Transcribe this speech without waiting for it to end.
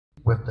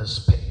with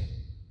despair.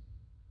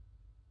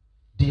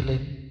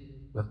 Dealing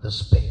with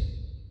despair.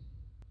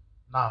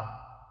 Now,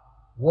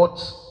 what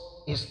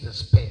is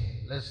despair?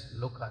 Let's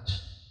look at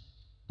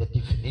the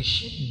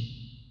definition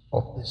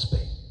of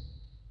despair.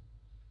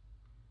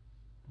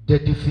 The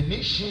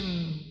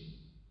definition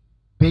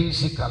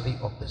basically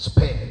of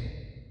despair,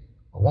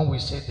 or when we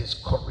say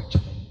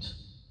discouragement,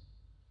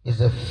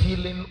 is a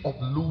feeling of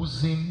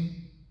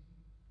losing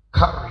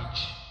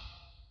courage.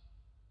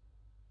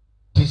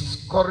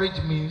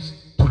 Discourage means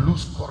to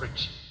lose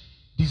courage.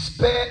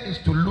 Despair is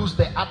to lose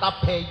the other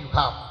pair you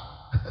have.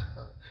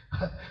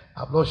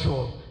 I'm not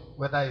sure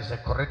whether it's a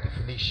correct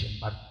definition,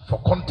 but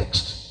for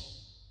context,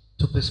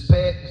 to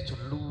despair is to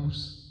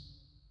lose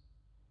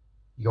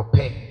your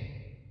pair.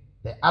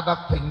 The other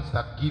things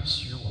that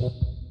gives you hope,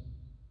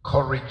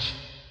 courage,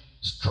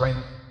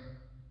 strength,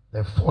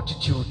 the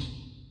fortitude,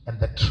 and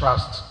the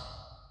trust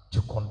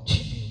to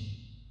continue.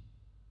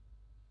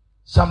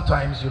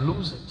 Sometimes you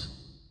lose it.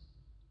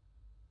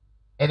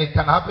 And it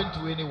can happen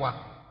to anyone.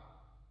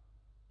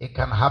 It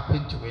can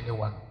happen to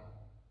anyone.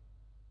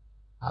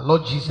 Our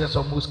Lord Jesus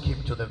almost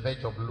came to the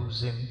verge of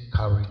losing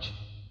courage.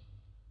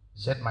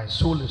 He said, "My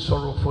soul is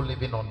sorrowful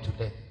even unto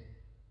death."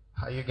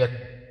 How you get?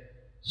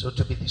 So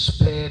to be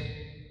despaired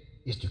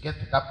is to get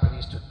to that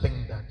place to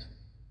think that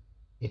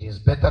it is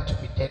better to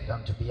be dead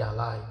than to be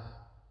alive.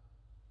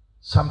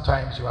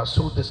 Sometimes you are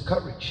so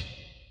discouraged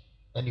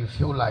and you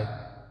feel like,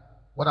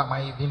 what am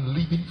I even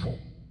living for?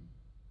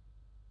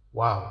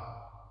 Wow.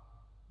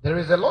 There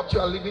is a lot you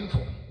are living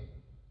for,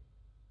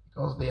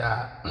 because there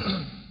are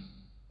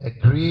a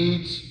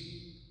great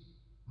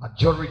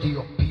majority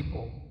of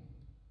people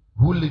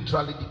who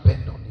literally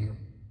depend on you.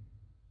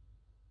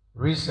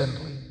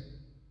 Recently,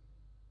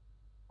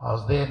 I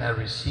was there and I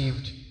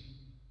received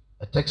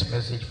a text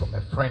message from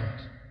a friend.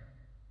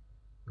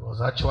 He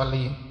was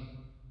actually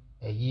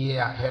a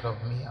year ahead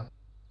of me,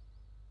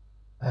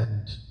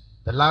 and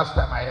the last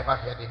time I ever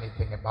heard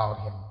anything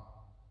about him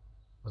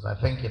was, I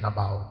think, in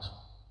about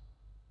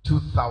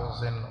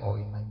 2000 or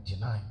in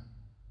 99,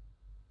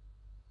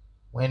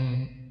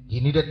 when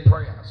he needed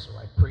prayer. So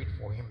I prayed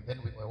for him.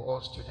 Then we were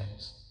all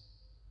students.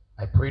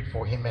 I prayed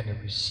for him and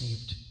he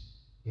received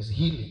his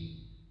healing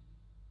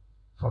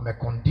from a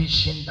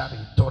condition that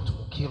he thought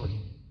would kill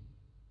him.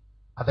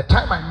 At the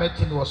time I met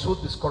him, he was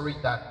so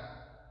discouraged that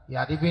he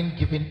had even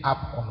given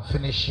up on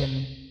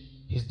finishing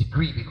his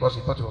degree because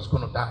he thought he was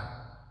going to die.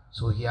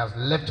 So he has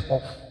left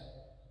off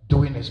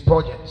doing his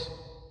project.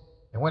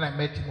 And when I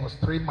met him, it was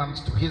 3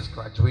 months to his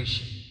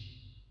graduation.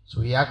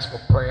 So he asked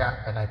for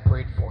prayer and I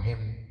prayed for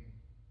him,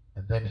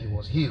 and then he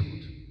was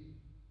healed.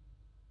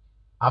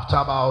 After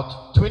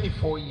about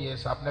 24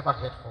 years, I've never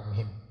heard from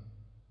him.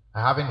 I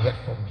haven't heard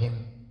from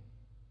him.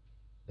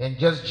 Then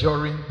just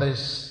during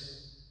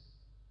this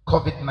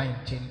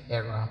COVID-19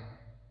 era,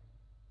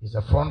 he's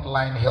a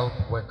frontline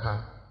health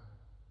worker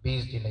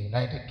based in the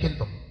United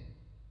Kingdom.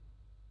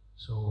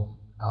 So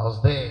I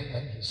was there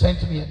and he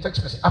sent me a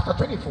text message after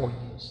 24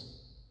 years.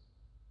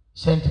 He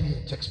sent me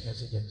a text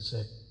message and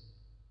said,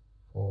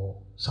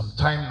 "For some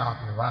time now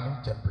I've been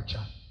running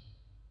temperature,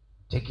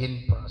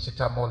 taking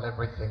paracetamol,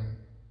 everything,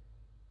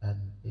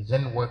 and it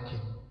isn't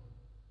working.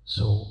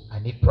 So I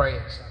need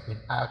prayers. I've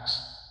been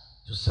asked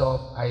to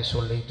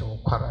self-isolate or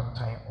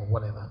quarantine or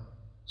whatever.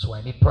 So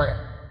I need prayer."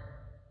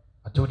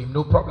 I told him,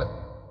 "No problem.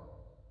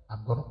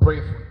 I'm going to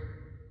pray for you."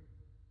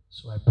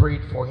 So I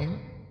prayed for him,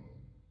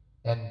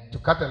 and to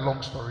cut a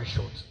long story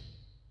short,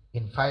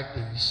 in 5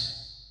 days,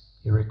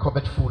 he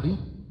recovered fully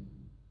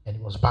and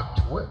he was back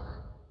to work.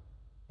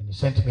 And he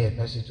sent me a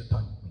message to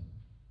thank me.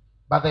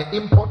 But the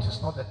import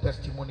is not the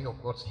testimony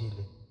of God's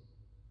healing.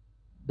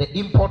 The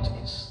import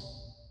is,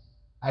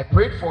 I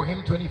prayed for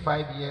him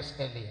 25 years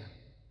earlier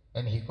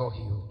and he got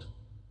healed.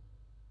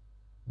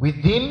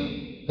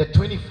 Within the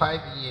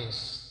 25 years,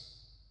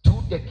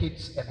 2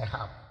 decades and a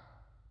half,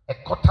 a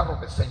quarter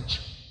of a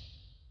century,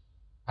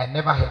 I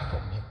never heard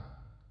from him.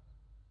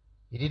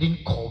 He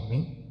didn't call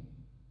me.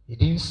 He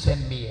didn't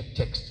send me a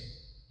text.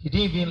 He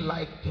didn't even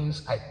like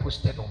things I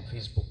posted on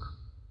Facebook.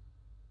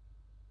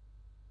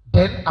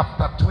 Then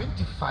after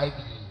 25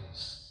 years,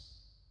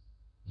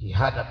 he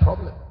had a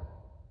problem.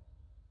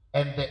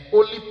 And the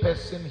only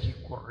person he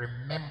could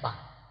remember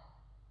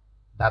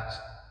that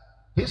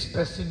this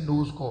person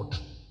knows God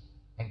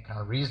and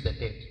can raise the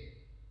dead,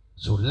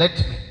 so let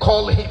me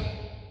call him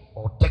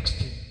or text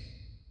him,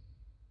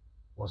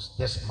 was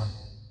this man,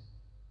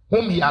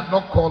 whom he had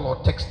not called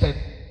or texted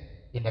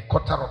in a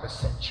quarter of a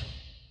century.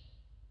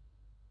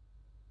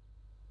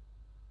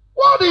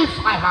 What if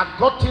I had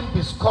gotten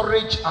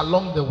discouraged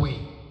along the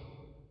way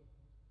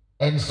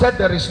and said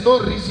there is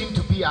no reason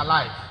to be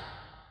alive,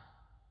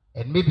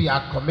 and maybe I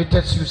had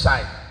committed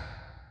suicide?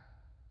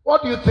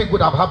 What do you think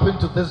would have happened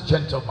to this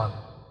gentleman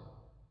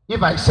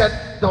if I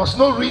said there was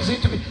no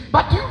reason to be?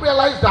 But do you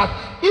realize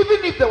that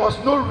even if there was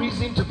no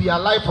reason to be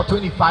alive for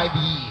 25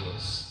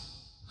 years,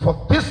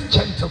 for this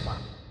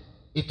gentleman,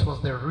 it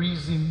was the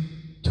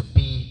reason to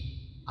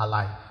be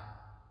alive?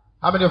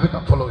 How many of you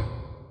can follow it?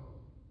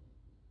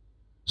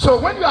 So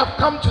when you have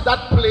come to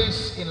that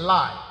place in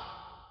life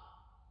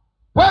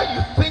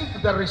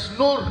think there is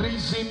no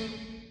reason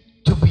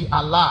to be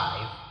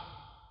alive,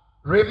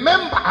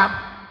 remember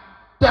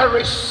there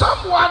is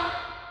someone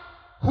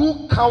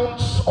who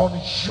counts on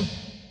you,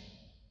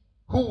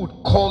 who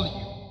would call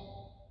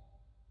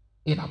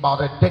you in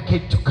about a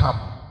decade to come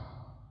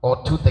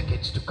or 2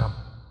 decades to come.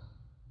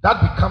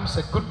 That becomes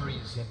a good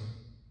reason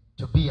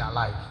to be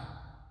alive.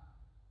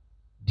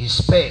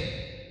 Despair.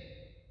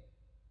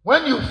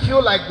 When you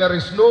feel like there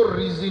is no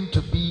reason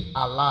to be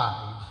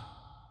alive,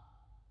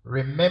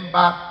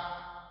 remember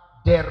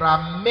there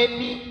are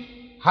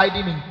many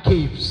hiding in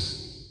caves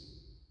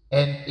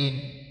and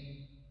in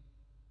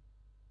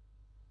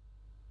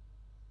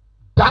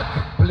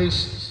dark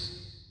places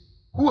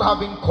who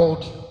haven't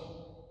called you,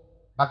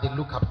 but they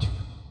look up to you.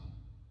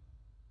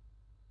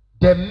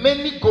 There are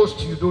many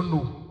ghosts you don't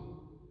know.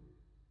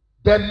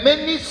 There are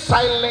many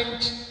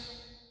silent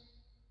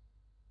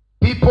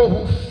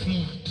people who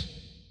feed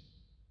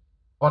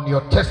on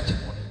your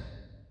testimony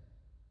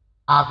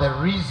are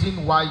the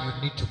reason why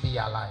you need to be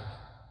alive.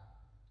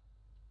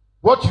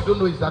 What you don't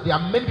know is that there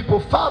are many people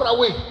far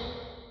away.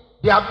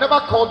 They have never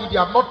called you, they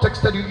have not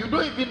texted you, you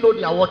don't even know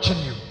they are watching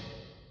you.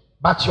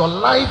 But your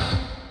life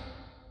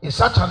is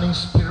such an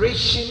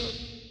inspiration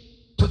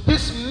to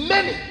this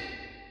many.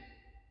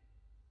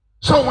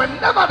 So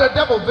whenever the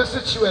devil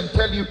visits you and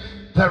tell you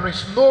there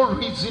is no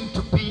reason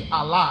to be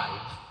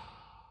alive,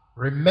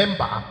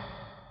 remember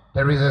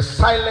there is a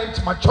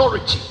silent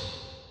majority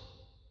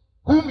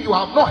whom you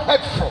have not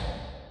heard from,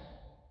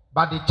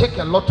 but they take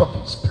a lot of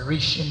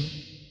inspiration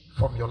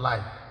from your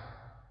life.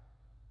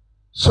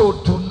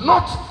 So do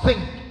not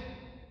think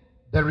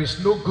there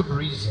is no good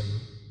reason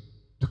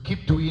to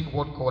keep doing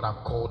what God has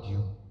called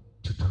you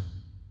to do.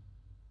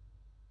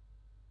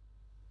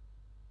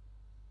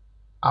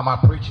 I'm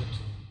preaching to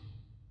you.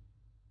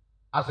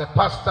 As a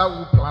pastor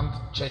who plants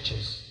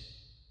churches,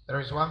 there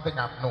is one thing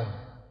I've known.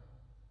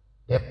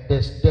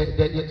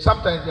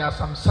 Sometimes there are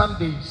some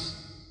Sundays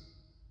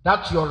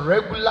that your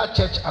regular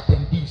church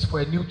attendees for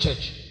a new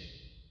church,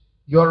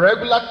 your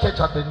regular church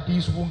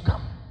attendees won't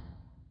come.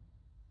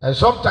 And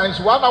sometimes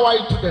 1 hour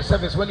into the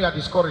service, when you are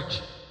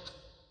discouraged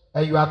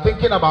and you are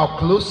thinking about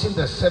closing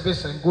the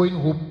service and going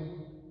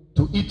home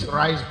to eat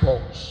rice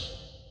balls,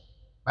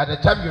 by the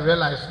time you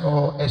realize,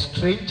 no, a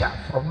stranger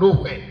from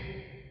nowhere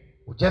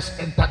will just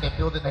enter the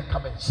building and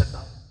come and sit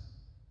down.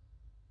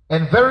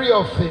 And very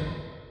often,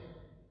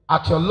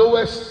 at your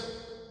lowest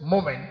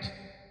moment,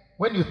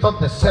 when you thought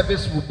the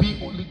service would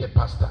be only the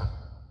pastor,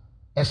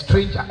 a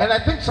stranger, and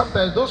I think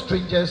sometimes those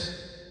strangers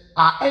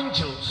are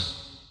angels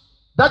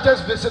that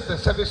just visit the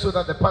service so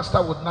that the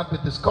pastor would not be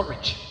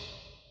discouraged.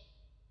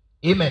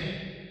 Amen.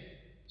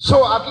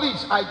 So at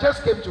least I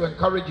just came to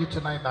encourage you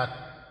tonight that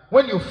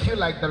when you feel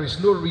like there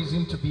is no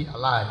reason to be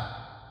alive,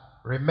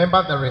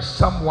 remember there is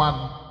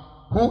someone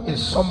who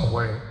is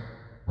somewhere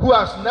who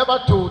has never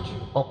told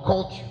you or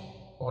called you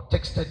or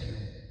texted you,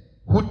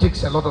 who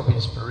takes a lot of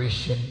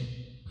inspiration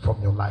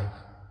from your life.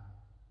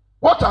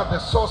 What are the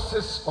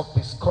sources of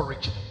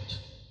discouragement?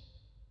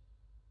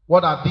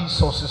 What are these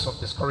sources of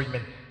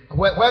discouragement?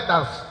 Where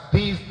does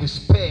this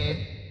despair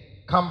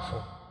come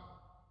from?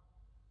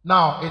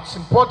 Now, it's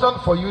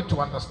important for you to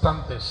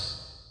understand this.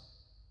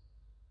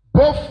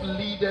 Both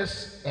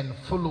leaders and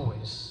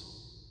followers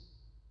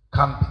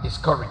can be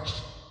discouraged.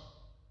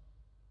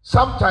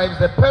 Sometimes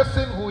the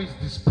person who is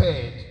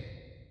despaired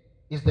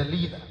is the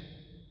leader,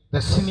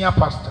 the senior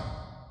pastor,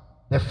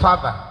 the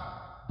father,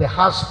 the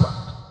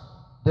husband,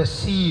 the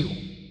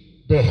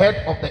CEO, the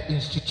head of the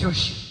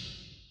institution.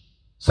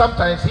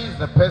 Sometimes he is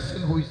the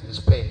person who is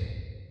despaired.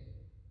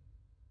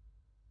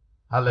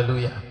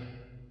 Hallelujah.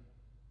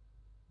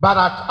 But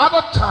at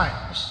other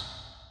times,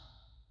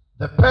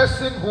 the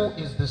person who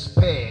is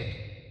despaired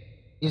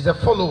is a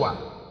follower.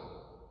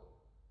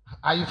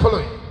 Are you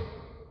following?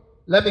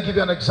 Let me give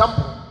you an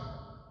example.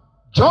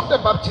 John the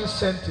Baptist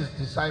sent his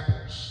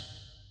disciples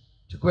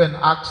to go and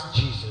ask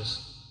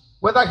Jesus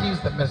whether he is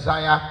the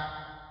Messiah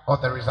or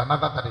there is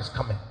another that is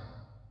coming.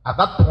 At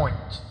that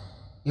point,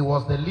 it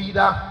was the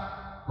leader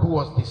who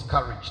was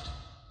discouraged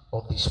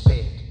or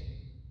despaired.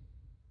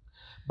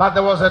 But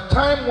there was a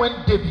time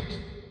when David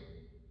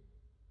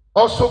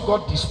also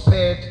got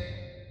despaired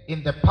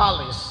in the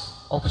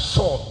palace of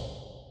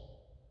Saul.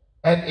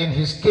 And in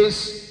his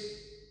case,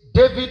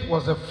 David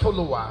was a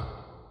follower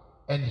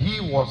and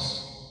he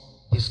was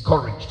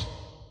discouraged.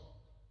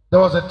 There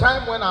was a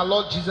time when our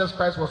Lord Jesus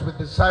Christ was with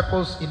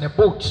disciples in a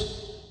boat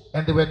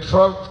and they were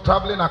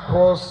traveling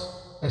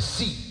across a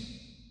sea,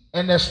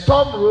 and a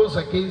storm rose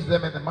against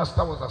them and the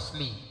master was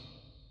asleep.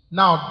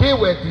 Now they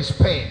were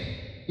despaired.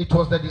 It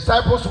was the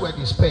disciples who were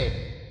despaired.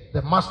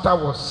 The master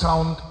was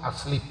sound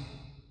asleep.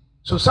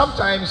 So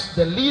sometimes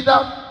the leader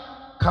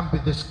can be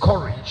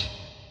discouraged,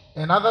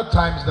 and other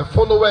times the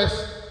followers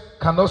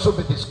can also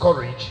be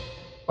discouraged,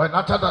 or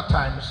at other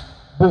times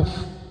both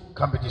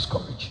can be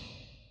discouraged.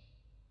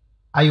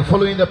 Are you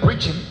following the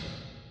preaching?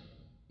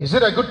 Is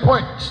it a good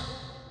point?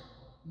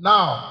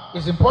 Now,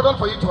 it's important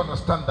for you to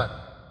understand that.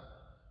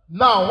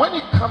 Now, when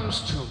it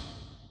comes to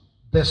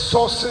the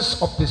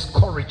sources of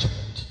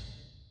discouragement,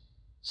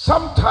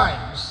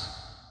 sometimes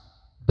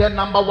The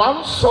number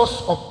one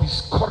source of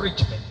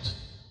discouragement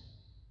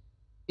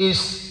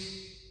is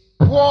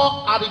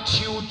poor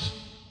attitude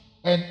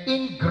and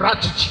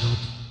ingratitude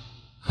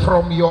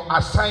from your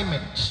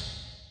assignment.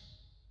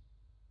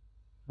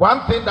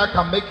 One thing that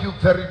can make you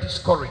very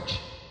discouraged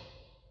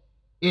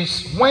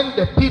is when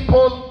the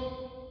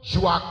people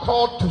you are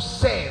called to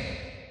serve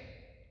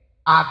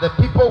are the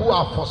people who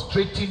are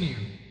frustrating you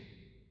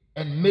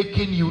and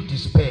making you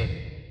despair.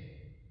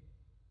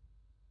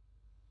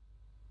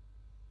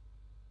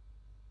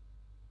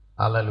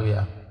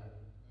 Hallelujah.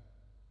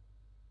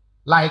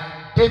 Like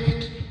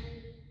David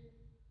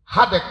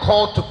had a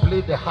call to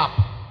play the harp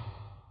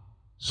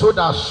so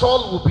that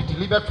Saul will be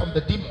delivered from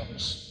the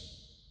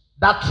demons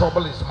that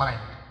trouble his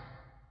mind.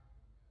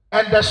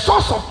 And the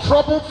source of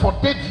trouble for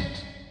David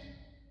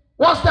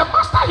was the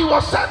master he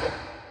was serving.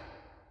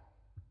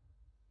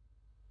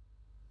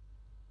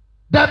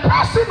 The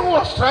person who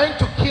was trying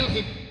to kill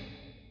him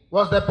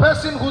was the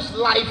person whose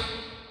life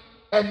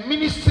and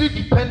ministry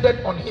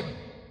depended on him.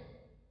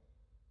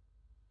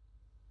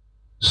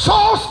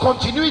 Saul's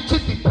continuity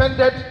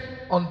depended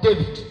on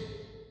David,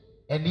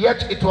 and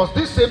yet it was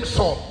this same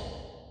Saul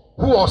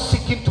who was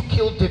seeking to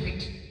kill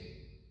David.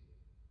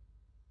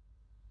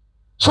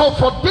 So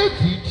for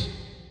David,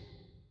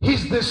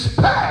 his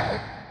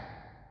despair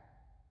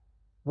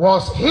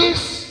was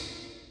his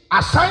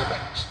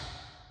assignment.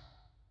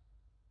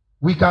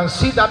 We can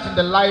see that in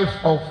the life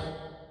of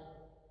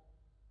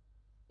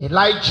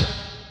Elijah.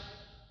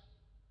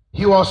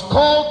 He was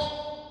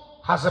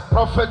called as a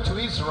prophet to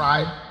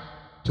Israel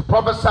to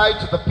prophesy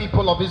to the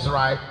people of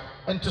Israel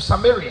and to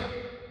Samaria.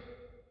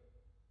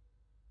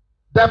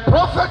 The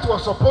prophet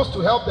was supposed to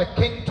help the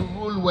king to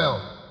rule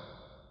well.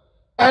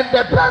 And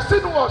the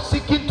person who was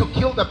seeking to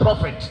kill the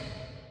prophet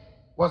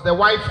was the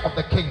wife of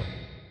the king,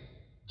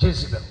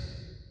 Jezebel.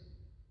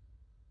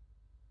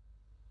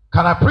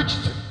 Can I preach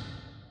to you?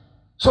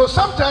 So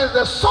sometimes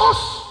the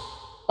source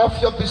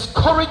of your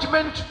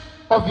discouragement,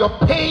 of your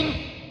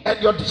pain and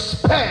your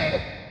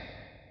despair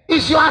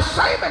is your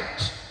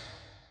assignment.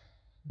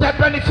 The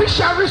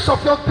beneficiaries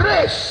of your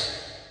grace,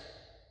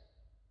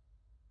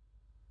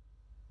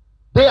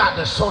 they are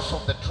the source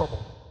of the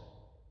trouble.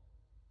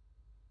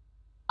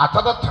 At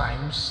other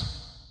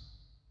times,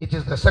 it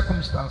is the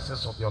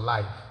circumstances of your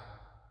life.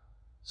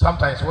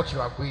 Sometimes what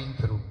you are going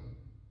through.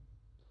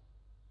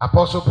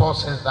 Apostle Paul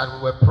says that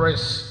we were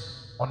pressed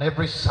on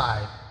every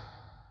side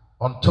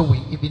until we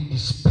even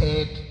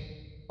despaired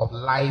of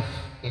life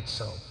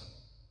itself.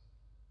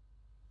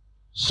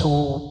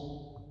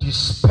 So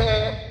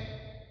despair,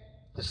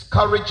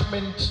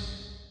 discouragement,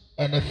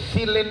 and a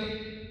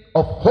feeling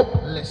of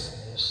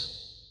hopelessness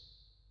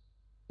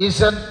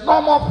is a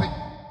normal thing,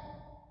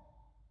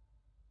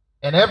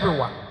 and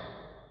everyone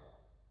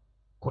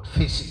could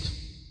face it.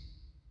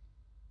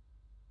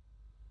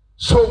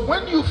 So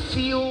when you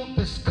feel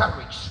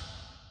discouraged,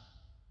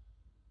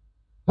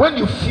 when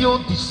you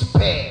feel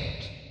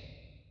despaired,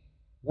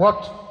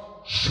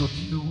 what should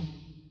you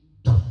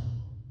do?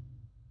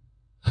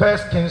 1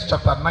 Kings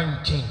chapter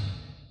 19,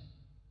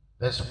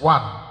 verse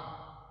 1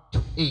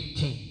 to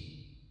 18.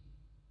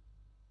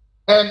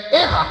 And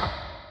Ahab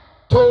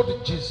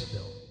told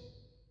Jezebel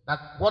that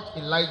what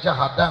Elijah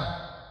had done,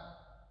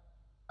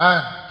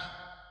 and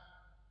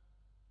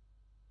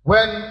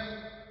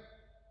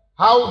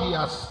how he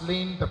has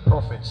slain the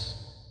prophets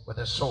with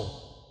a sword.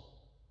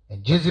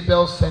 And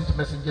Jezebel sent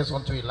messengers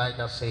unto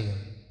Elijah, saying,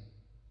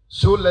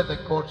 so let the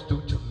gods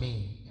do to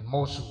me, and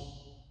more so,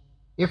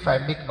 if I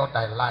make not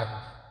thy life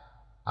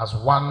as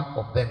one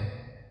of them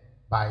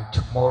by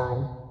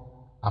tomorrow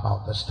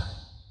about this time.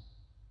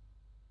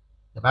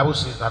 The Bible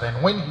says that,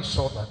 and when he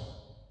saw that,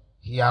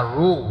 he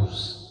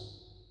arose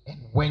and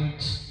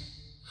went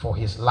for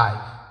his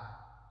life,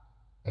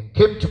 and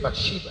came to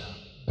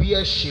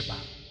Beersheba,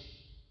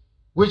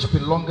 which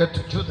belonged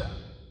to Judah,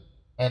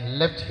 and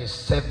left his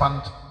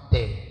servant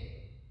there.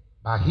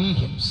 But he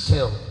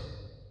himself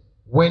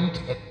went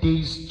a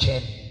day's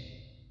journey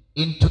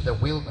into the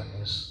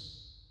wilderness,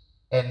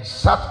 and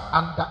sat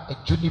under a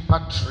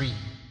juniper tree,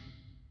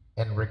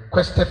 and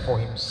requested for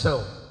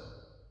himself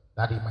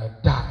that he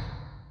might die,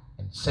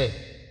 and said,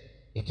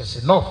 it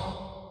is enough.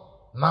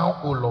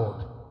 Now, O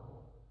Lord,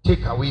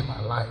 take away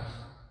my life,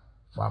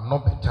 for I am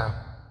not better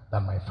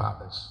than my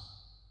fathers.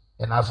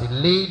 And as he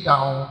lay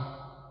down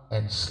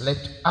and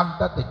slept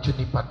under the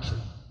juniper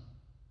tree,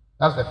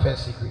 that's the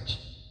first secret.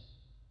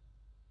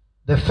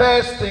 The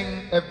first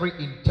thing every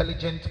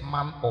intelligent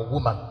man or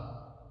woman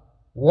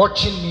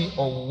watching me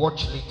or will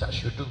watch later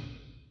should do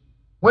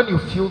when you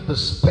feel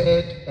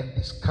despaired and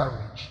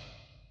discouraged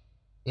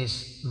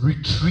is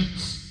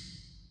retreat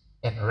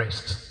and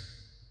rest.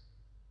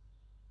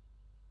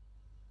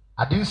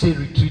 I didn't say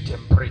retreat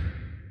and pray,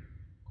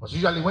 because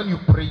usually when you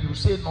pray you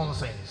say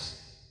nonsense,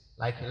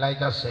 like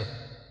Elijah said.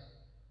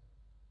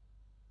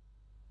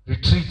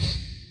 Retreat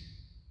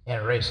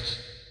and rest,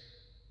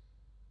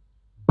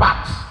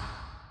 but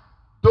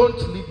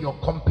don't leave your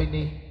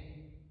company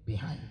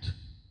behind.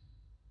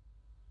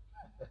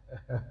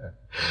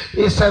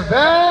 It's a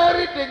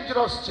very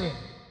dangerous thing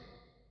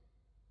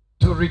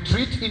to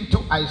retreat into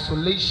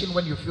isolation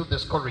when you feel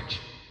discouraged.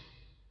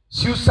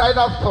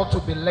 Suicidal thoughts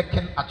will be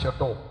lurking at your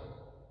door.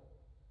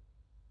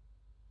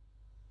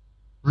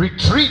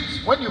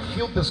 Retreat when you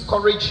feel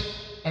discouraged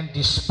and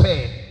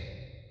despair.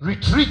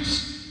 Retreat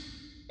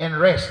and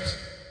rest,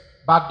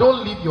 but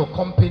don't leave your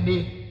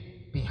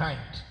company behind.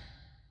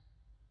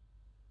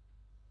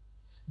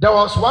 There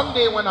was one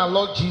day when our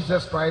Lord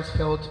Jesus Christ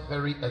felt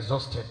very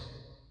exhausted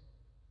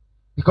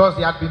because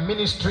he had been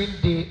ministering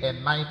day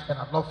and night and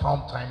had not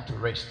found time to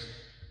rest.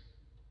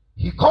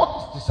 He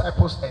called his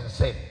disciples and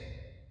said,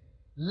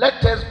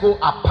 "Let us go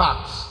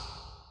apart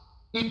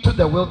into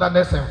the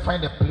wilderness and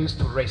find a place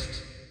to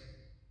rest."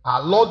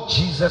 Our Lord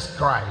Jesus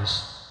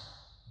Christ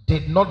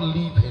did not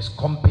leave his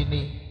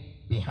company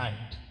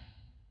behind.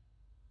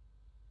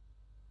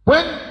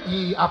 When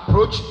he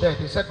approached death,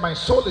 he said, "My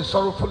soul is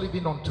sorrowful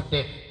even unto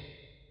death."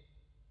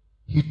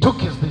 He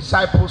took his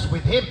disciples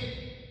with him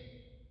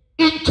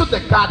into the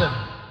garden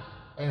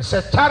and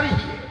said, "Tarry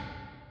here,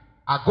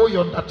 I go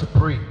yonder to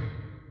pray."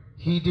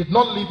 He did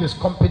not leave his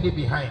company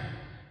behind.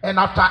 And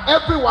after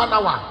every 1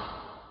 hour,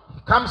 he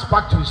comes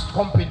back to his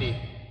company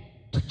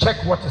to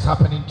check what is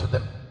happening to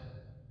them.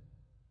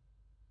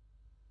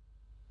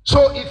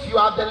 So if you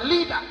are the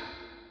leader,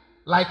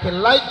 like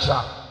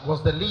Elijah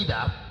was the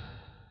leader,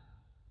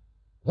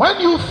 when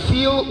you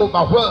feel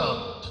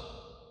overwhelmed,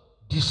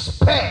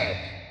 despaired,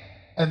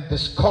 and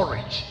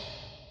discouraged,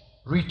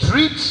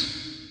 retreat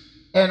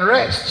and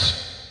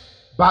rest,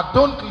 but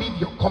don't leave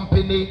your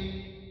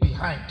company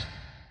behind.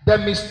 The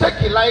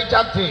mistake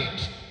Elijah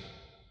did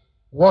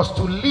was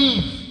to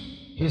leave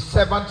his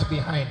servant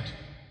behind.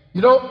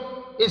 You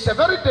know, it's a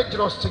very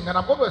dangerous thing, and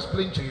I'm going to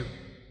explain to you.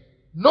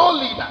 No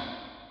leader,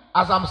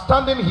 as I'm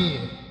standing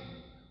here,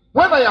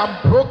 when I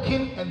am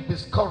broken and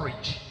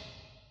discouraged,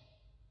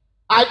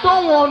 I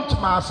don't want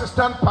my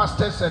assistant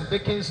pastors and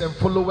deacons and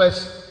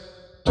followers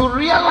to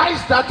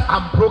realize that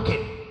I'm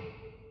broken.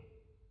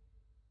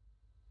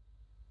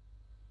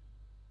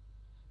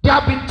 There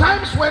have been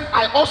times when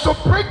I also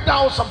break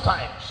down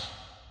sometimes.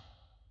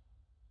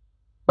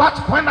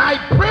 But when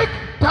I break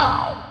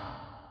down,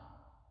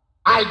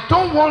 I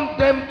don't want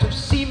them to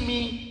see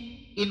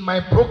me in my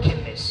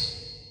brokenness.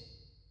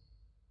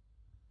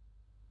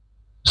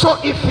 So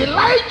if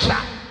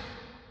Elijah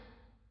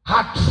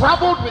had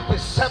traveled with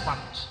his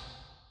servant,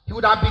 he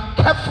would have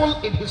been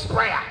careful in his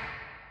prayer.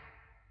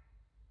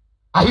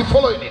 Are you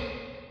following it?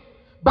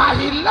 But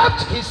he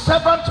left his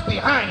servant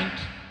behind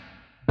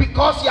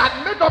because he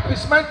had made up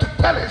his mind to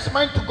tell his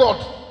mind to God.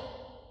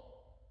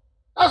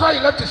 That's why he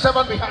left his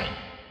servant behind,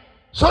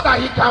 so that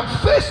he can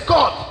face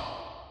God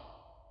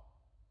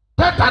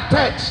tete a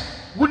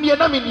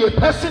tete,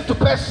 person to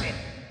person,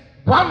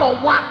 one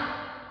on one.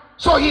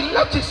 So he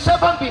left his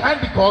servant behind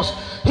because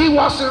he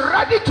was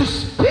ready to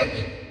speak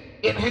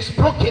in his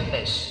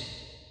brokenness.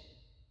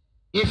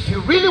 If you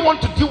really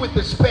want to deal with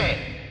despair,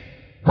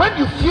 when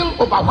you feel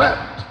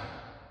overwhelmed,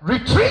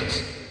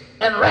 retreat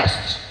and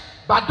rest,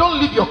 but don't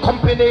leave your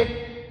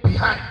company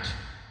behind.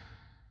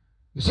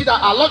 You see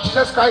that our Lord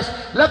Jesus Christ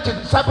left his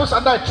disciples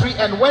under a tree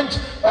and went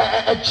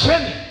a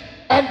journey,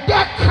 and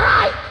they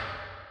cried.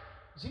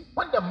 See,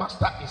 when the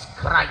master is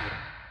crying,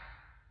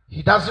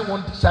 he doesn't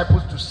want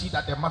disciples to see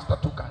that the master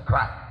too can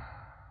cry.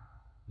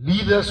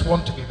 Leaders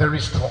want to be very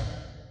strong.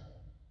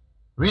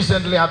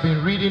 Recently, I've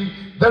been reading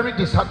very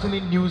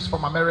disheartening news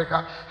from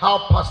America,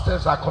 how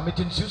pastors are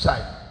committing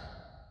suicide.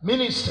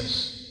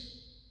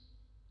 Ministers.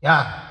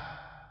 Yeah.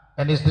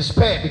 And it's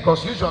despair,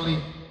 because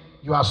usually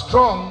you are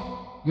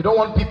strong. You don't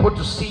want people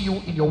to see you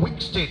in your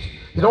weak state.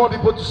 You don't want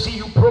people to see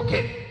you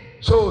broken.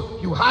 So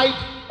you hide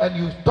and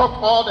you talk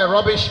all the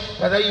rubbish,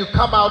 and then you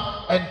come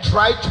out and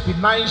try to be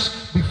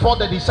nice before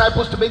the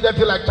disciples to make them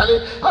feel like,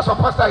 Charlie, as a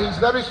pastor, he's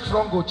very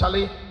strong. Oh,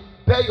 Charlie,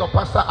 bear your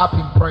pastor up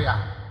in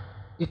prayer.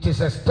 It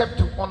is a step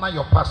to honor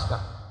your pastor.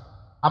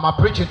 I'm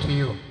preaching to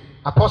you.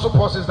 Apostle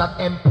Paul says that,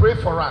 and pray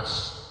for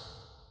us.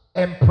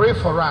 And pray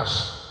for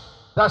us.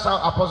 That's how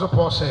Apostle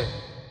Paul said.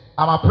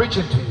 I'm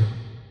preaching to you.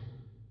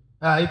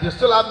 If you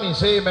still have me,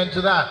 say amen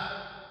to that.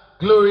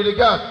 Glory to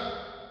God.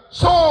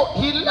 So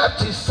he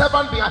left his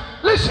servant behind.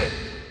 Listen,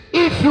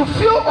 if you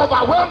feel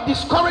overwhelmed,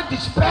 discouraged,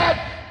 despaired,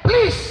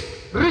 please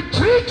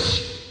retreat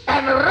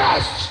and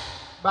rest,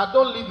 but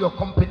don't leave your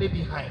company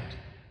behind.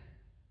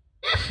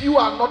 If you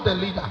are not the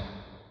leader,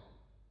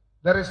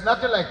 there is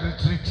nothing like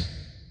retreat.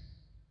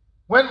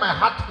 When my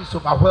heart is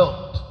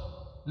overwhelmed,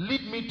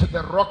 lead me to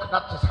the rock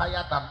that is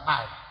higher than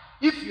I.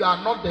 If you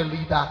are not the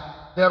leader,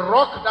 the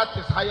rock that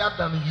is higher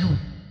than you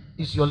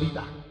is your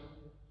leader.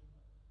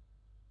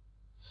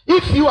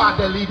 If you are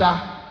the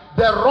leader,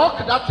 the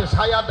rock that is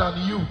higher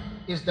than you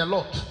is the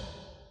Lord.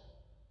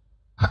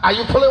 Are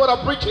you following what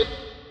I'm preaching?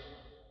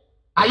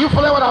 Are you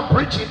following what I'm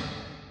preaching?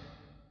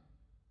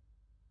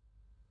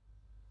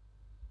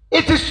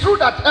 It is true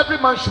that every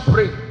man should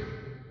pray.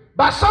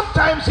 But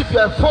sometimes if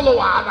you're a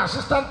follower, an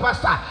assistant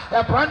pastor,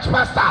 a branch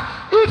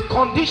pastor, if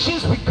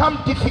conditions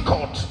become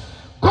difficult,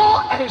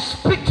 go and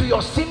speak to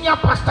your senior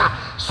pastor.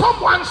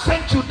 Someone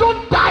sent you.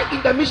 Don't die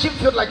in the mission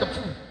field like a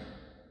fool.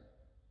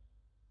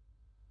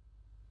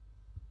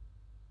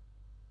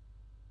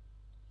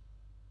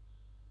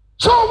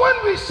 So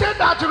when we say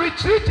that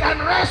retreat and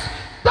rest,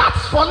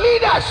 that's for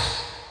leaders.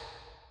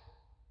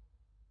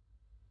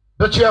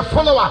 But you're a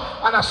follower,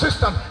 an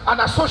assistant, an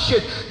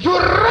associate, you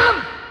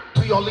run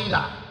to your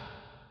leader.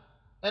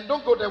 And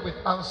don't go there with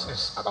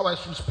answers. Otherwise,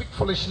 you speak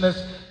foolishness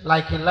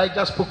like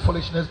Elijah spoke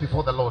foolishness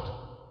before the Lord.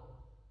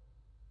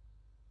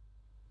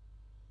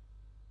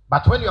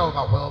 But when you're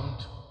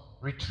overwhelmed,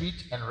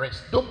 retreat and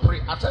rest. Don't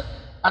pray.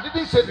 I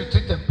didn't say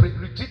retreat and pray.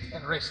 Retreat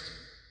and rest.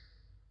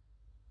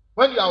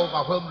 When you are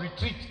overwhelmed,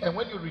 retreat. And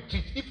when you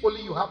retreat, if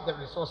only you have the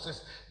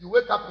resources, you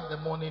wake up in the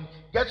morning,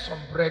 get some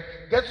bread,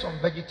 get some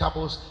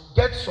vegetables,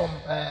 get some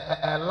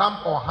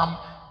lamb or ham,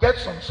 get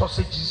some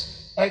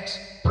sausages, eggs,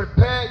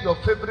 prepare your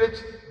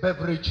favorite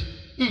beverage,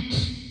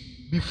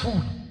 eat, be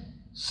full,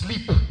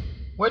 sleep.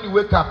 When you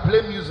wake up,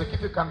 play music.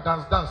 If you can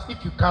dance, dance.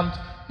 If you can't,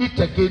 eat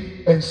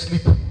again and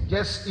sleep.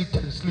 Just eat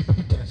and sleep,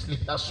 eat and sleep.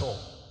 That's all.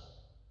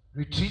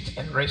 Retreat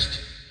and rest.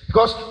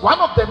 Because one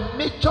of the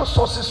major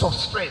sources of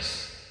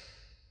stress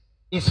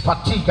is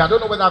fatigue. I don't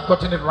know whether I've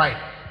gotten it right,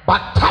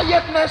 but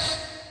tiredness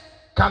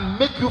can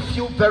make you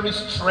feel very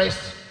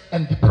stressed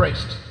and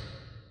depressed.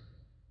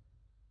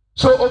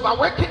 So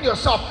overworking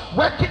yourself,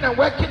 working and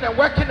working and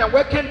working and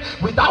working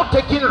without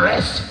taking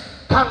rest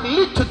can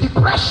lead to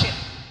depression.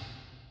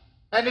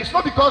 And it's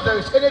not because there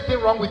is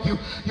anything wrong with you.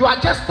 You are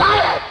just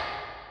tired.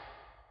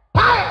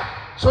 Tired.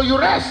 So you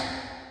rest.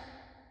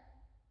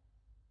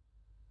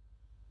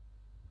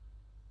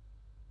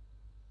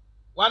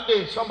 One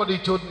day somebody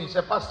told me, he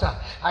said, Pastor,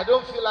 I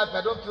don't feel like,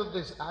 I don't feel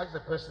this. I asked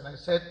the person, I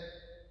said,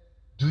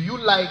 do you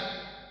like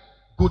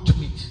goat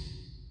meat?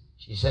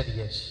 She said,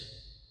 yes.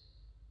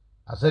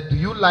 I said, do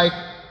you like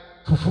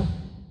fufu?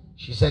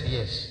 She said,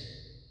 yes.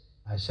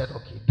 I said,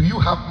 okay. Do you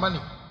have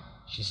money?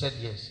 She said,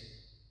 yes.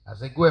 I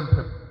said, go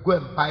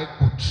and buy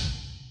goat.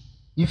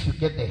 If you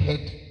get the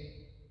head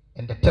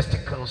and the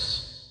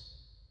testicles,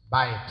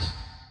 buy it,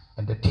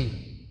 and the tail.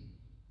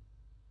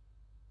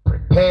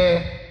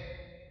 Prepare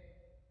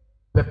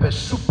pepper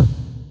soup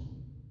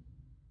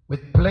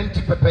with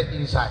plenty pepper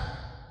inside.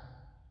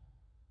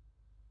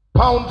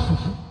 Pound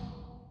fufu.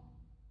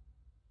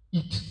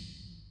 Eat.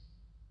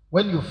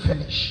 When you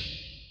finish,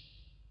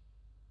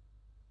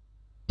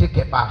 take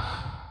a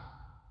bath.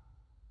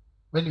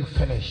 When you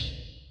finish,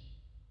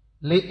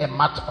 lay a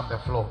mat on the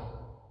floor.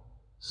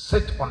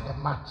 Sit on the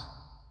mat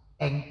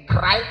and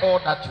cry all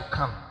that you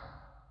can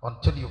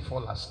until you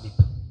fall asleep.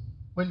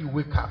 When you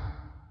wake up,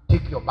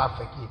 take your bath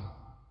again.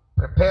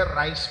 Prepare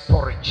rice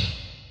porridge.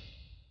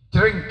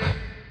 Drink.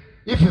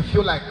 If you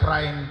feel like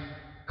crying,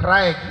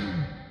 cry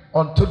again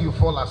until you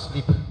fall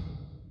asleep.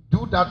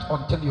 Do that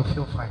until you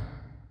feel fine.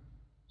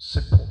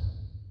 Simple.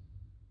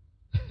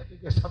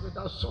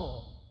 That's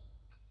all.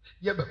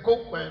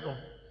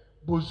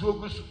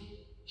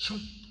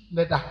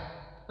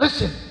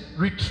 Listen,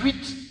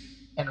 retreat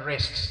and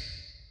rest.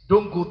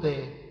 Don't go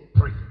there,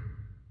 pray.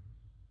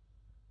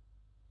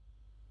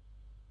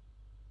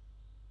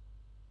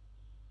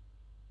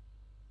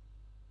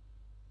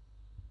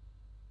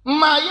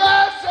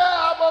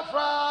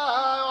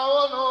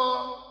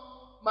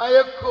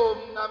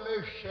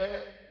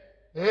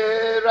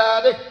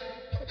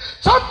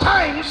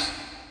 Sometimes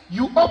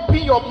you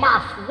open your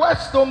mouth,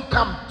 words don't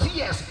come,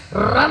 tears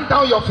run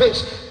down your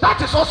face.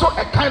 That is also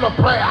a kind of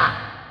prayer.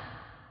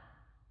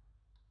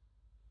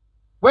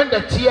 When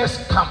the tears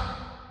come,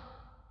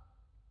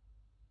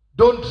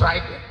 don't dry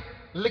them,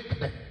 lick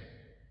them,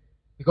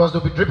 because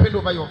they'll be dripping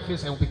over your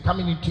face and will be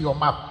coming into your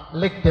mouth.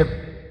 Lick them.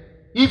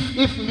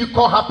 If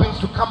mucus happens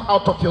to come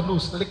out of your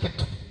nose, lick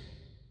it.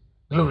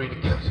 Glory to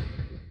God.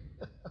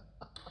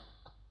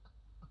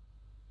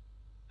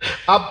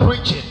 I'm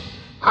preaching.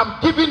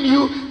 I'm giving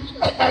you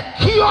a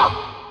cure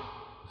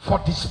for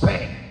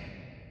despair.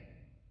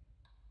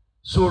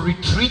 So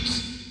retreat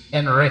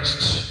and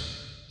rest.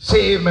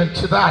 Say amen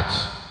to that.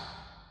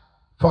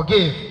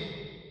 Forgive.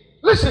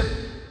 Listen,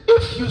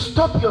 if you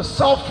stop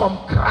yourself from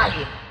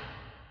crying,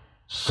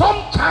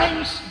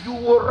 sometimes you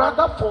will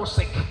rather fall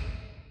sick.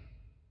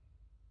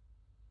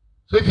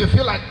 So if you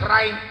feel like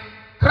crying,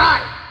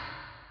 cry.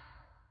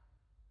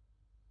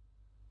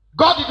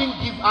 God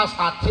didn't give us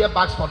our tear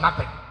bags for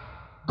nothing.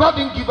 God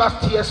didn't give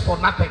us tears for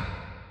nothing.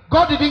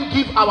 God didn't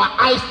give our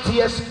eyes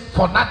tears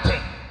for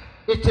nothing.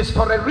 It is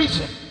for a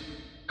reason.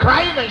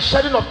 Crying and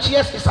shedding of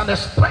tears is an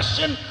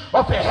expression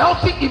of a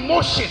healthy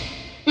emotion.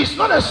 It's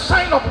not a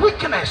sign of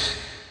weakness.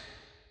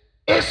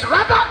 It's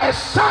rather a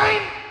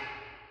sign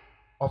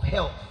of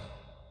health.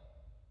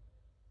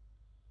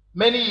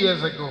 Many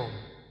years ago,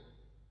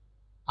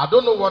 I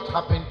don't know what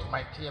happened to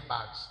my tear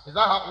bags. Is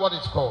that what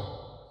it's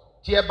called?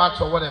 Tear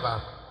bags or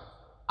whatever.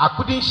 I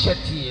couldn't shed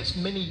tears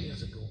many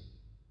years ago.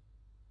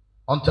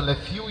 Until a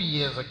few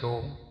years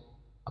ago,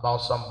 about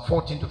some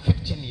 14 to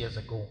 15 years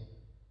ago,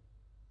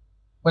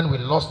 when we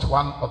lost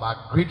one of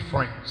our great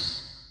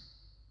friends.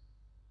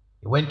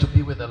 He went to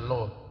be with the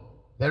Lord.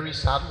 Very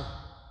sadly.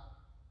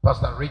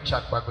 Pastor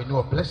Richard Bagwenu,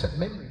 of blessed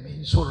memory, may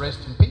he so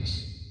rest in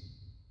peace.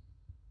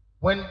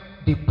 When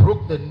they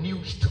broke the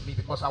news to me,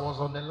 because I was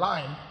on the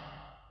line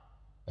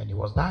and he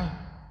was dying,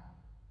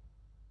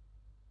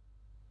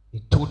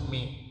 he told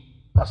me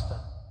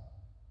Pastor,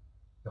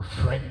 your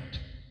friend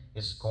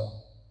is gone.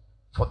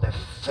 For the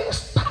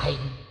first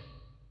time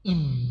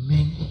in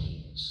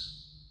many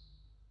years,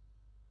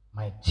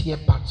 my tear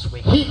buds were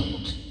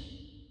healed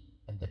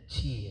and the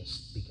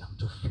tears began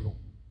to flow.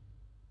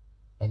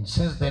 And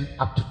since then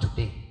up to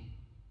today,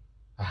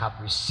 I have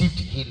received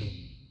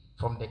healing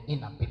from the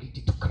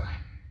inability to cry.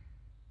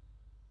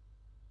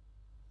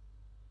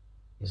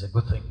 It's a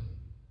good thing.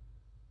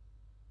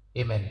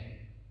 Amen.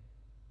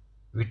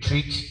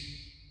 Retreat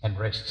and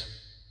rest.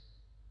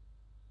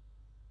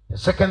 The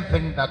second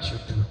thing that you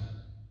do,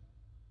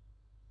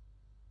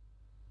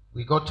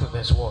 we go to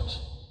verse what?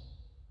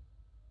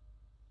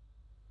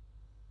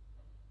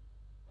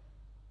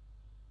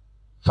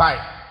 5.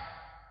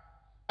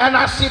 And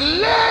as he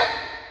lay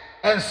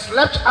and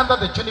slept under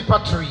the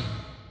juniper tree,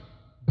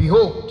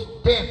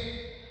 behold, then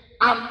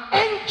an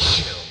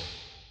angel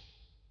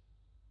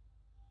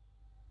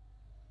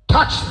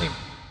touched him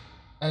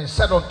and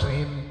said unto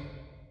him,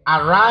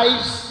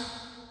 arise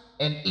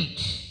and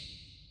eat.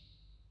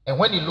 And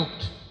when he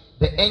looked,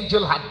 the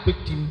angel had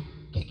baked him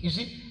cake. You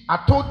see, I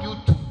told you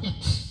to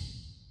eat.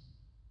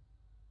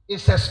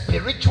 It's a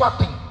spiritual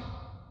thing.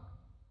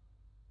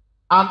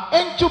 An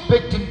angel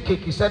baked him cake.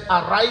 He said,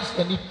 arise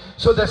and eat.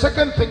 So the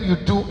second thing you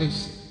do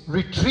is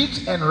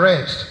retreat and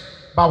rest.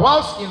 But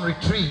whilst in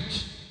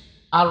retreat,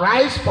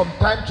 arise from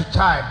time to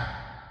time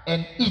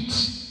and eat.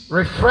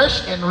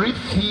 Refresh and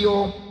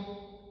refuel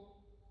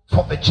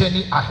for the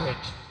journey ahead.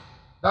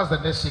 That's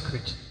the next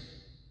secret.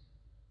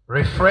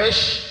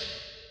 Refresh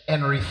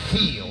and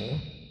refuel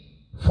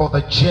for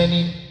the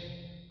journey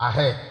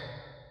ahead.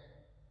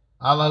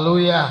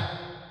 Hallelujah.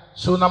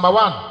 So number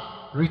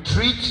 1,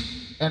 retreat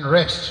and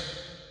rest.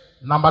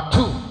 Number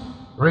 2,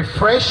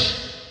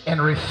 refresh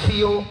and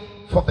refuel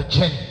for the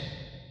journey.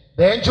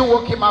 The angel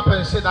woke him up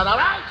and said that,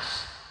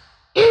 arise,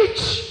 eat,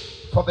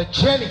 for the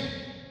journey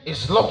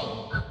is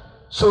long.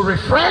 So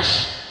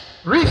refresh,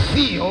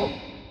 refuel,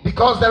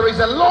 because there is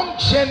a long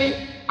journey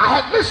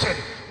ahead. Listen,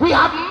 we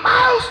have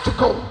miles to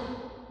go.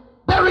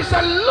 There is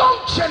a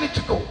long journey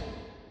to go.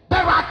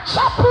 There are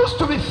chapels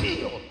to be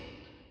filled.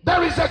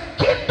 There is a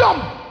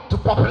kingdom to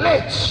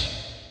populate.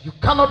 You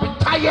cannot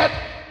be tired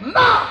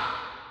now.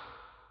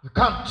 You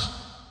can't.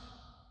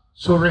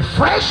 So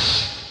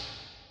refresh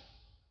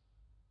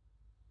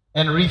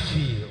and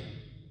refill.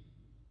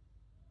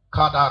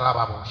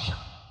 Kadarababosha.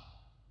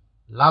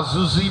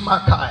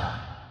 Lazuzima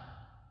kaya.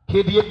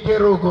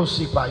 Kediekerogo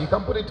sipa. You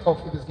can put it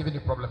off if it's giving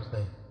you problems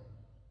there.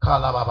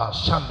 Kalababa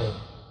shande.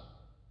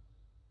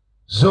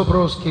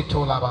 Zobros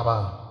kitola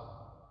baba.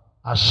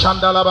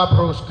 Ashandalaba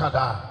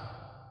proskada.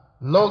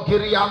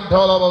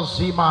 Logiriandolabo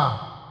zima.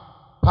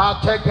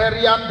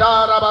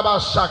 Patekeriandara baba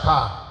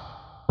shaka.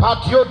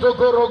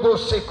 Patiodogorogo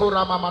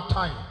sekura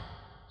mamatai.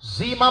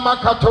 Zima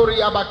makatori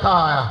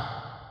abakaya.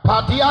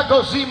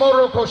 Patiago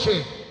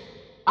zimorokoshe.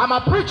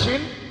 I'm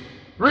preaching,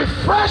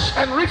 refresh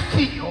and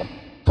refill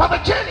for the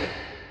journey.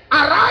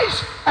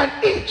 Arise and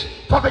eat,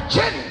 for the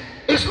journey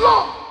is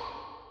long.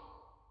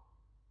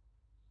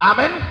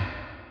 Amen.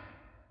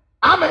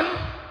 Amen.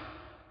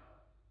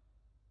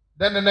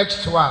 Then the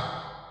next one.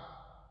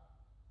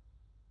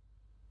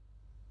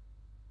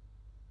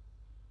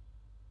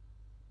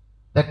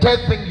 The third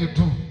thing you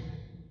do,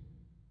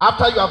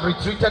 after you have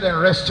retreated and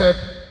rested,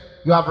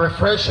 you have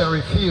refreshed and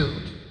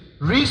refilled,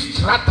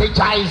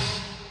 re-strategize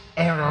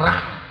and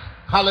run.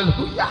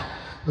 Hallelujah.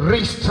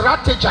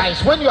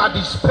 Re-strategize. When you are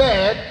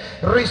despaired,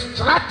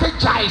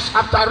 re-strategize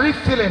after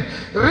refilling.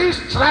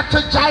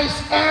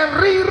 Re-strategize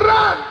and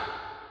rerun.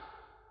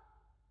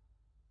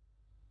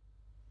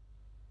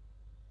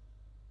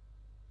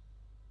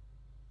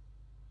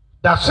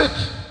 That's it.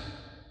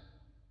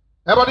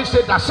 Everybody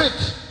say that's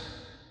it.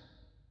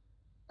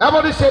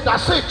 Everybody say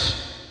that's it.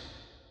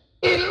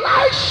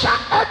 Elisha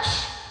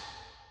ate.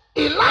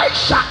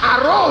 Elisha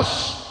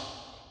arose.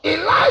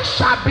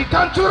 Elisha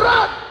began to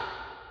run.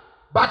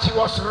 But he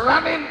was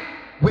running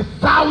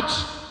without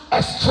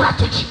a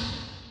strategy.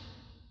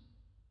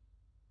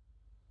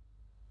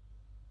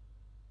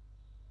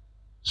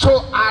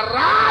 So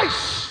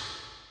arise,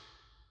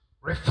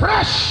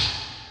 refresh,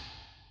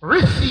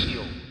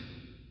 refill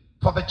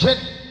for the journey.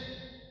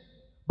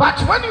 But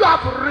when you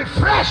have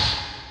refreshed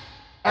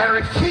and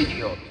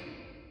refilled,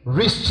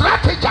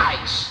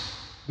 re-strategize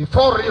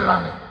before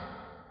rerunning.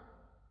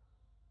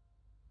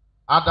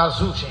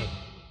 Adazuche,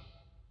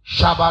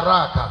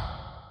 Shabaraka,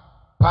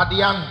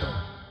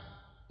 Padiando,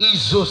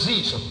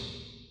 Izozizo,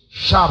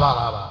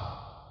 Shabalaba.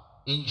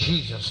 In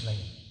Jesus'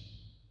 name.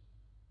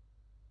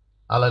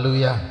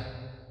 Hallelujah.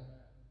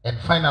 And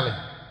finally,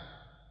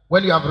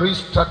 when you have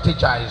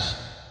re-strategized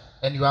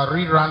and you are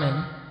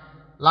rerunning,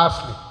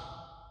 lastly,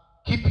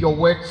 keep your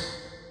words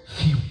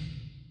few.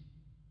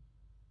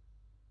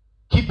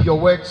 Keep your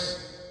words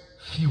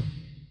few.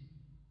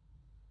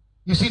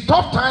 You see,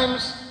 tough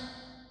times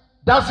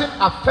doesn't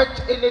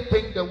affect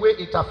anything the way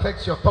it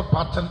affects your thought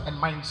pattern and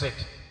mindset.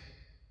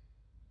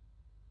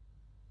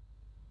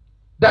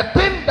 The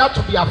thing that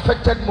will be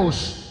affected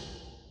most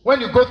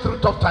when you go through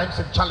tough times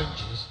and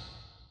challenges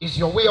is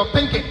your way of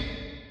thinking.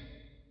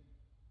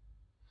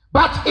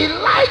 But But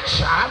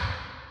Elijah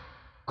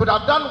could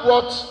have done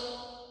what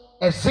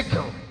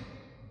Ezekiel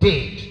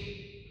did.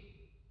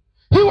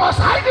 He was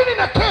hiding in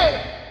a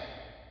cave.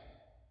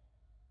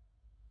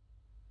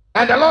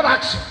 And the Lord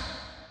asked him,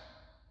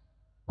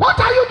 "What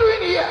are you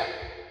doing here?"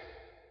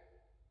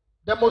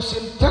 The most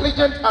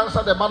intelligent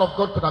answer the man of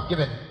God could have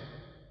given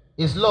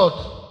is, "Lord,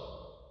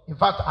 in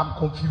fact, I'm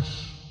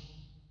confused.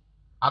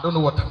 I don't know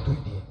what I'm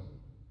doing here."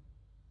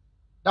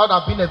 That would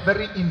have been a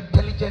very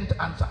intelligent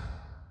answer.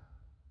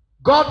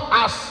 God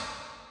asked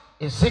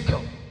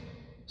Ezekiel,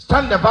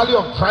 "Stand in the valley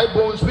of dry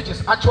bones," which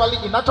is actually,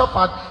 in actual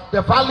fact,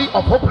 the valley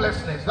of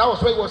hopelessness. That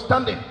was where he was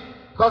standing.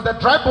 Because the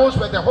dry bones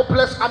were the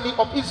hopeless army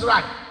of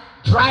Israel.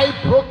 Dry,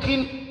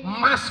 broken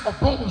mass of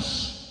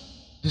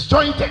bones,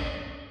 disjointed.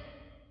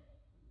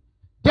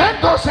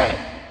 Then God said,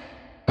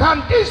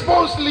 "Can these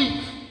bones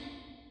live?"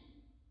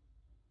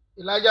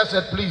 Elijah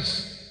said,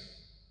 "Please,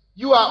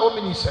 you are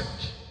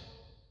omniscient.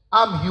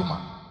 I'm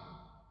human.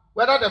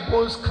 Whether the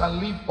bones can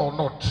live or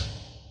not,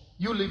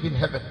 you live in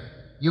heaven.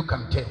 You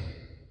can tell.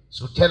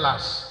 So tell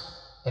us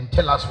and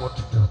tell us what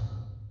to do."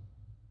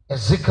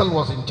 Ezekiel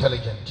was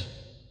intelligent.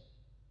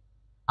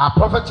 Our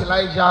prophet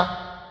Elijah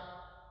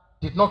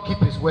did not keep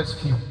his words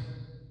few.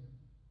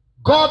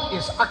 God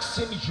is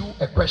asking you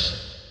a question.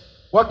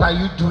 What are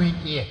you doing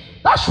here?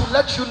 That should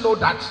let you know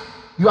that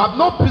you have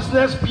no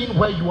business being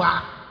where you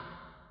are.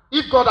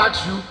 If God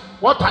asks you,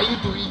 "What are you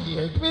doing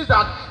here?" it means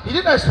that he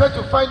didn't expect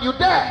to find you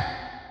there.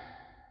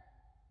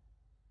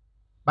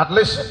 But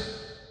listen,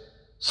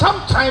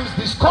 sometimes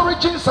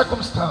discouraging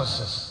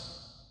circumstances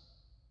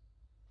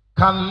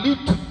can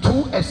lead to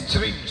two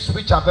extremes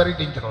which are very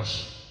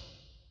dangerous.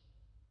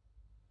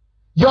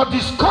 Your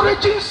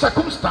discouraging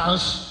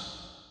circumstance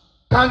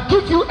can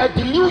give you a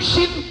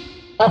delusion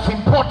of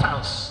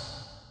importance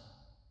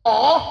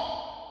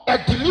or a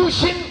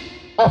delusion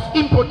of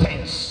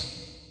impotence.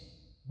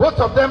 Both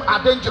of them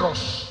are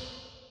dangerous.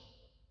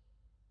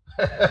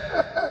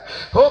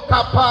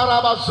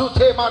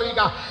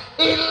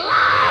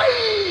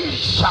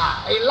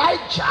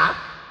 Elijah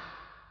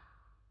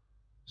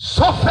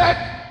suffered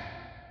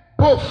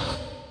both.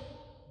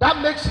 That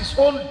makes his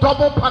own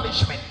double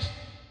punishment.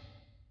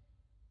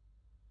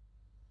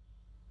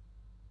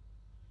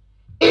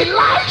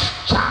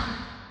 Elijah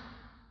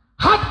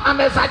had an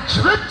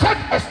exaggerated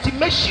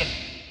estimation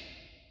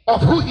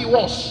of who he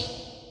was.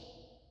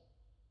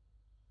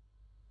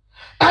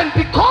 And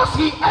because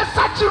he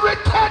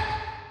exaggerated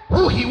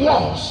who he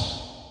was,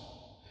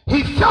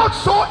 he felt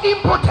so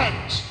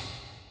impotent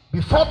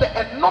before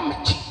the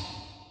enormity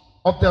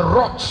of the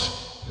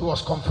rocks he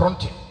was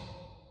confronting.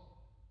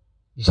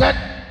 He said,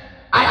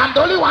 "I am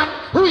the only one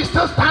who is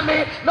still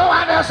standing. No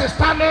one else is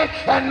standing.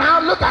 And now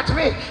look at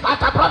me.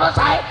 As I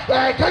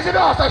prophesy,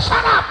 Jezebel said,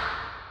 'Shut up.'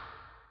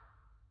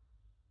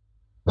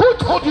 Who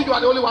told you you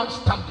are the only one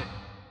standing?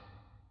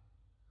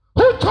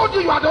 Who told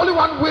you you are the only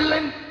one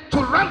willing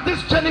to run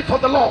this journey for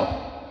the Lord?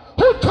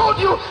 Who told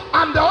you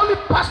I'm the only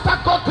pastor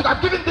God could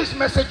have given this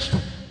message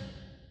to?"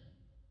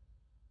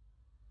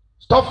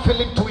 Stop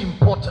feeling too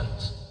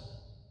important.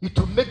 It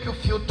will make you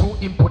feel too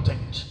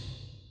impotent.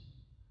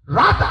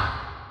 Rather,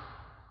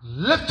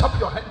 lift up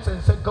your hands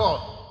and say, "God,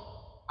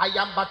 I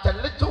am but a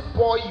little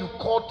boy you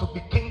called to be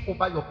king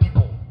over your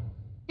people.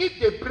 If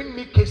they bring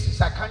me cases,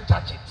 I can't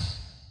judge it.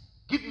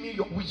 Give me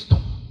your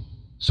wisdom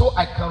so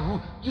I can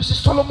rule." You see,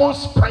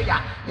 Solomon's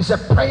prayer is a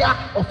prayer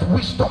of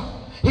wisdom.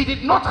 He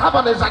did not have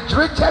an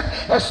exaggerated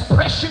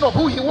expression of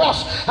who he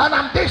was. "And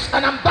I'm this,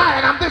 and I'm that,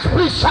 and I'm this."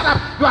 Please shut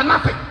up. You are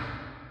nothing.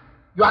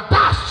 You are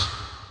dust.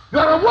 You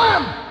are a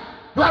worm.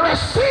 You are a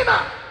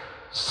sinner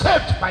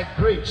saved by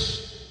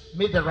grace.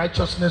 May the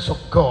righteousness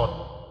of God.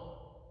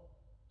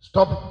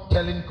 Stop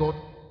telling God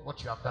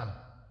what you have done.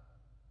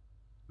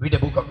 Read the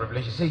book of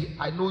Revelation. Say,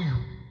 "I know you."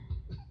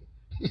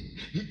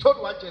 He told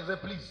one child, say,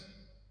 "Please,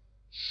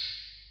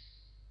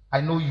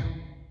 I know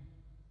you.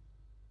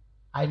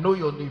 I know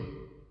your name.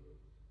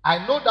 I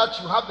know that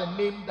you have the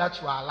name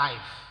that you are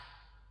alive.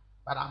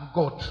 But I'm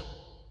God.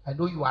 I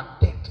know you are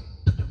dead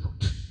to the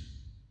root."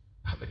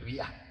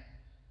 Hallelujah.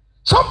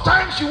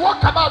 Sometimes you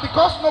walk about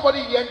because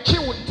nobody yenchi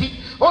wunti.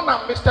 Oh,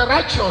 now Mr.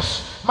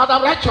 Righteous,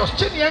 Madam Righteous,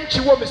 chini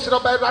yenchi wo Mr.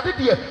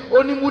 Radidie,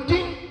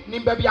 onimudin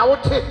nimbebi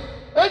awote.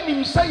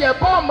 Enim say ye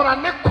bomra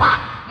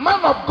nekwa,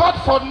 man of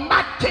God for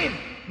nothing.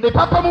 Ne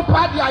papa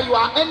mupadia, you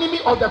are enemy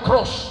of the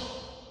cross.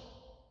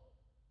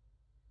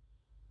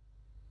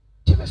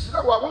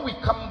 When we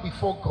come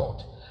before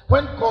God,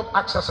 when God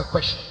asks us a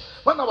question,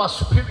 when our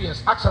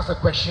superiors ask us a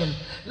question,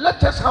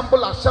 let us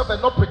humble ourselves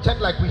and not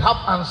pretend like we have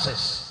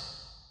answers.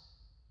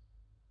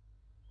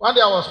 One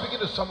day I was speaking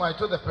to someone. I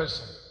told the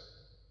person,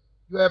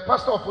 "You are a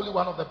pastor of only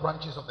one of the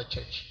branches of the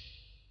church.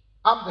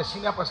 I'm the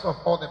senior pastor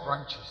of all the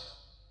branches.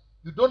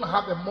 You don't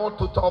have a more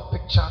total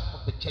picture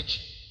of the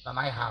church than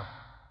I have.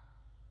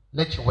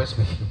 Let your words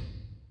be few."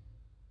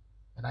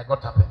 And I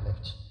got up and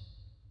left.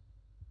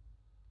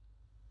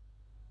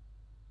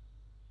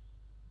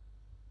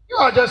 You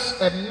are just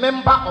a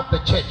member of the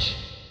church.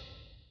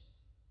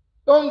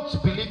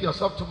 Don't believe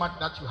yourself too much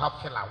that you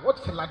have filler. What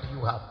filler do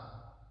you have?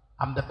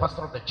 I'm the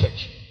pastor of the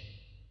church.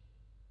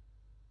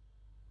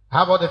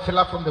 How about the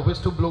filler from the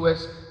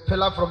whistleblowers,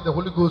 filler from the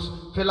Holy Ghost,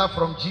 filler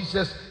from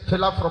Jesus,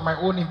 filler from my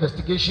own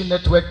investigation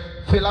network,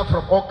 filler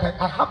from all kinds?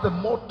 I have the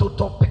more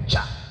total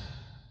picture.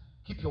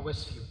 Keep your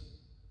words few.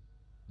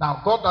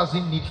 Now, God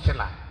doesn't need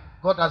filler.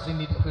 God doesn't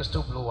need a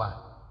whistleblower.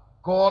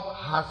 God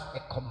has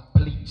a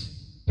complete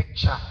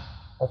picture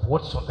of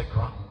what's on the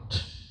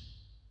ground.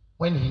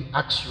 When he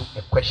asks you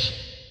a question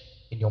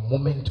in your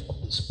moment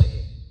of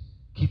despair,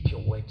 keep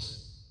your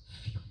words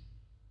few.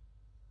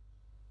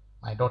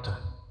 My daughter,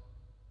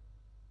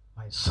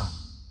 my son,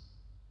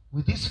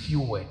 with these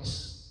few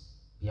words,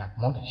 be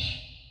admonished.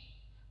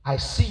 I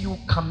see you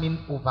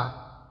coming over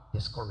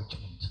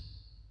discouragement.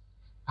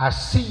 I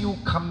see you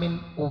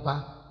coming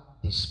over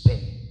despair.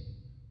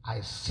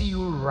 I see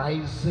you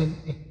rising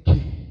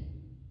again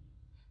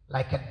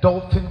like a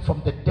dolphin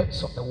from the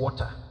depths of the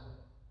water,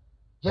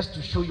 just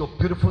to show your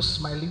beautiful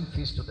smiling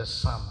face to the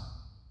sun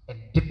and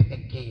dip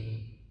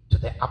again to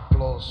the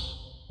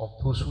applause of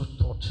those who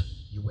thought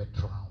you were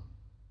drowned.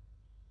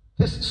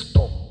 This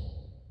storm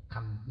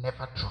can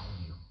never drown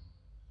you.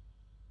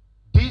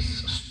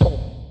 This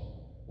storm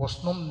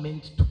was not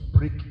meant to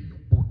break your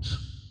boat,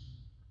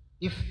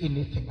 if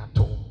anything at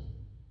all.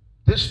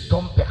 This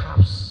storm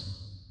perhaps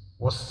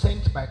was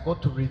sent by God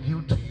to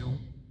reveal to you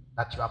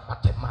that you are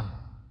but a man.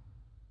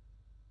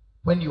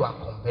 When you are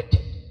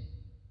converted,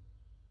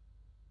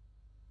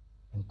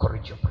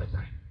 encourage your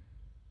brethren.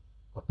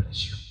 God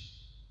bless you.